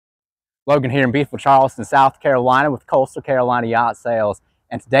Logan here in beautiful Charleston, South Carolina with Coastal Carolina Yacht Sales.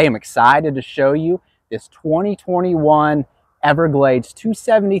 And today I'm excited to show you this 2021 Everglades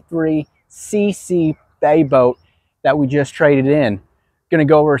 273cc bay boat that we just traded in. Gonna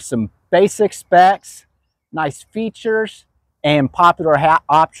go over some basic specs, nice features, and popular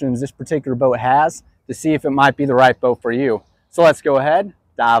options this particular boat has to see if it might be the right boat for you. So let's go ahead,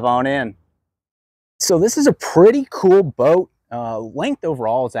 dive on in. So this is a pretty cool boat. Length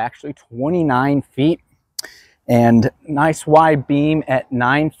overall is actually 29 feet and nice wide beam at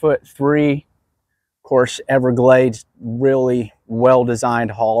 9'3". Of course, Everglades, really well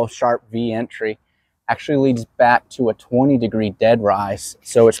designed hull, sharp V entry. Actually leads back to a 20-degree dead rise.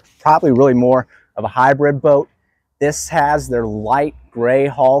 So it's probably really more of a hybrid boat. This has their light gray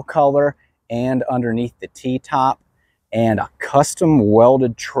hull color and underneath the T-top and a custom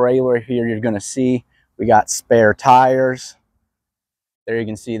welded trailer here. You're going to see we got spare tires. There you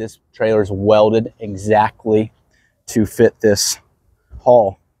can see this trailer is welded exactly to fit this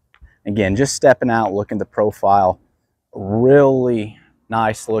hull. Again, just stepping out, looking at the profile, really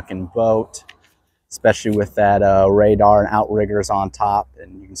nice looking boat, especially with that radar and outriggers on top.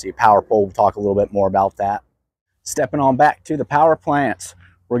 And you can see PowerPole, we'll talk a little bit more about that. Stepping on back to the power plants,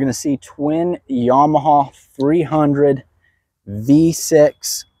 we're going to see twin Yamaha 300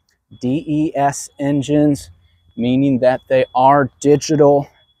 V6 DES engines, meaning that they are digital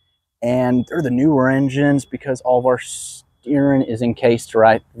and they're the newer engines because all of our steering is encased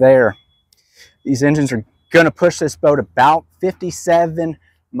right there. These engines are going to push this boat about 57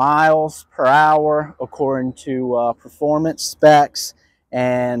 miles per hour according to performance specs,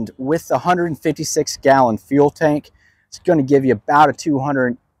 and with the 156-gallon fuel tank, it's going to give you about a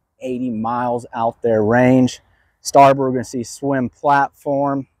 280 miles out there range. Starboard, we're going to see swim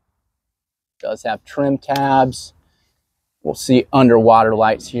platform. Does have trim tabs. We'll see underwater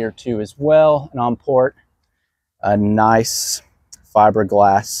lights here too as well. And on port, a nice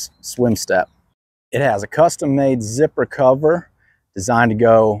fiberglass swim step. It has a custom-made zipper cover designed to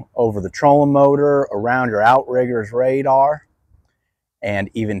go over the trolling motor, around your outrigger's radar,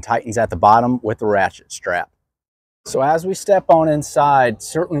 and even tightens at the bottom with the ratchet strap. So as we step on inside,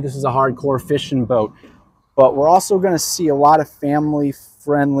 certainly this is a hardcore fishing boat, but we're also going to see a lot of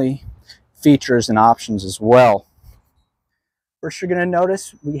family-friendly features and options as well. First, you're going to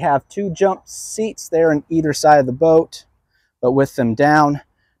notice we have two jump seats there on either side of the boat, but with them down,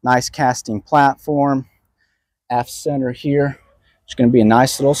 nice casting platform. Aft center here, it's going to be a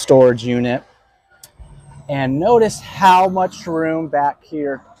nice little storage unit. And notice how much room back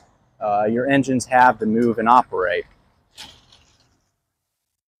here your engines have to move and operate.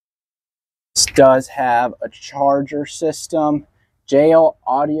 This does have a charger system, JL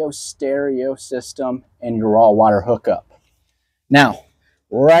audio stereo system, and your raw water hookup. Now,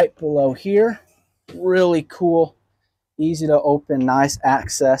 right below here, really cool, easy to open, nice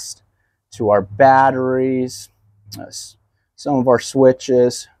access to our batteries, some of our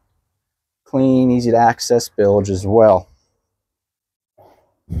switches, clean, easy to access bilge as well.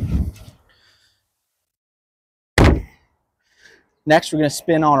 Next, we're going to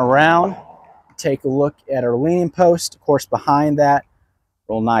spin on around, take a look at our leaning post. Of course, behind that,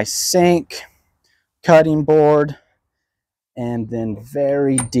 real nice sink, cutting board, and then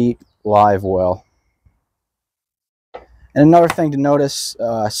very deep live well. And another thing to notice,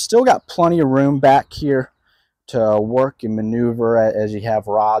 still got plenty of room back here to work and maneuver as you have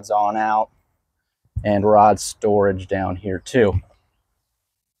rods on out and rod storage down here too.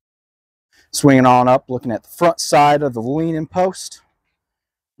 Swinging on up, looking at the front side of the leaning post.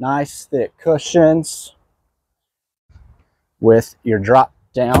 Nice thick cushions with your drop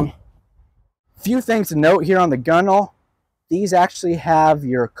down. Few things to note here on the gunnel. These actually have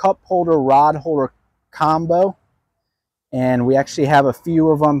your cup holder, rod holder combo. And we actually have a few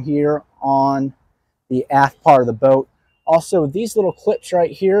of them here on the aft part of the boat. Also, these little clips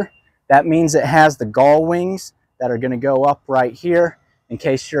right here, that means it has the gull wings that are going to go up right here in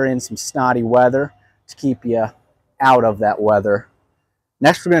case you're in some snotty weather to keep you out of that weather.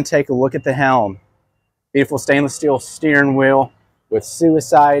 Next, we're going to take a look at the helm. Beautiful stainless steel steering wheel with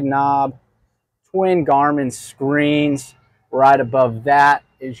suicide knob, twin Garmin screens. Right above that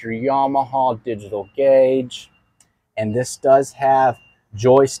is your Yamaha digital gauge. And this does have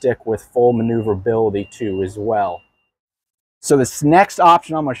joystick with full maneuverability too as well. So this next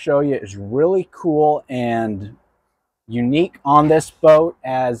option I'm going to show you is really cool and unique on this boat,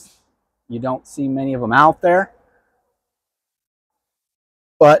 as you don't see many of them out there.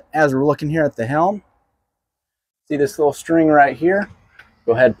 But as we're looking here at the helm, see this little string right here?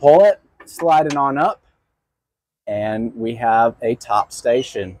 Go ahead, pull it, slide it on up, and we have a top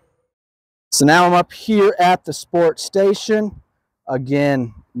station. So now I'm up here at the sports station.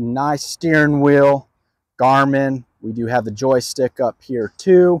 Again, nice steering wheel, Garmin. We do have the joystick up here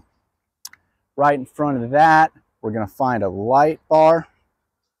too. Right in front of that, we're going to find a light bar.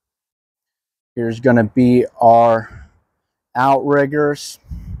 Here's going to be our outriggers.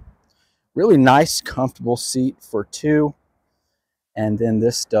 Really nice, comfortable seat for two. And then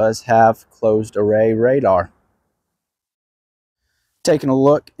this does have closed array radar. Taking a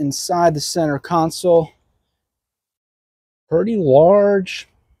look inside the center console. Pretty large,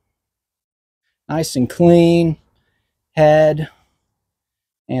 nice and clean head,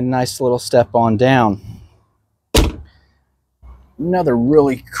 and nice little step on down. Another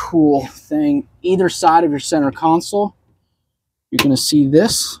really cool thing, either side of your center console, you're going to see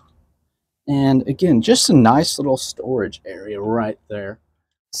this. And again, just a nice little storage area right there.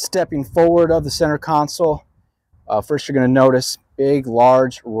 Stepping forward of the center console, first you're going to notice big,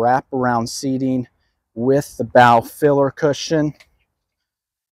 large wraparound seating with the bow filler cushion.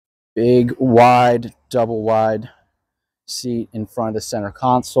 Big, wide, double wide seat in front of the center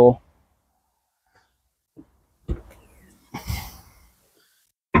console.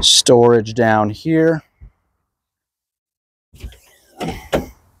 Storage down here.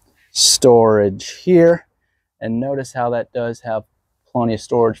 Storage here. And notice how that does have plenty of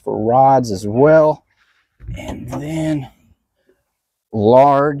storage for rods as well. And then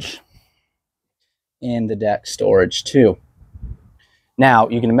large in the deck storage too. Now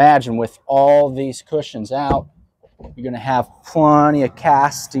you can imagine with all these cushions out, you're going to have plenty of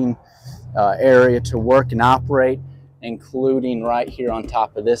casting area to work and operate, including right here on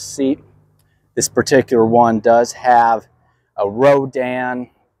top of this seat. This particular one does have a Rhodan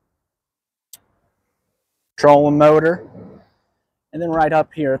trolling motor. And then right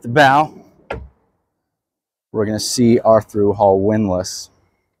up here at the bow, we're going to see our through hull windlass.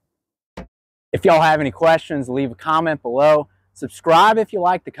 If y'all have any questions, leave a comment below. Subscribe if you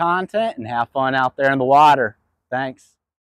like the content, and have fun out there in the water. Thanks.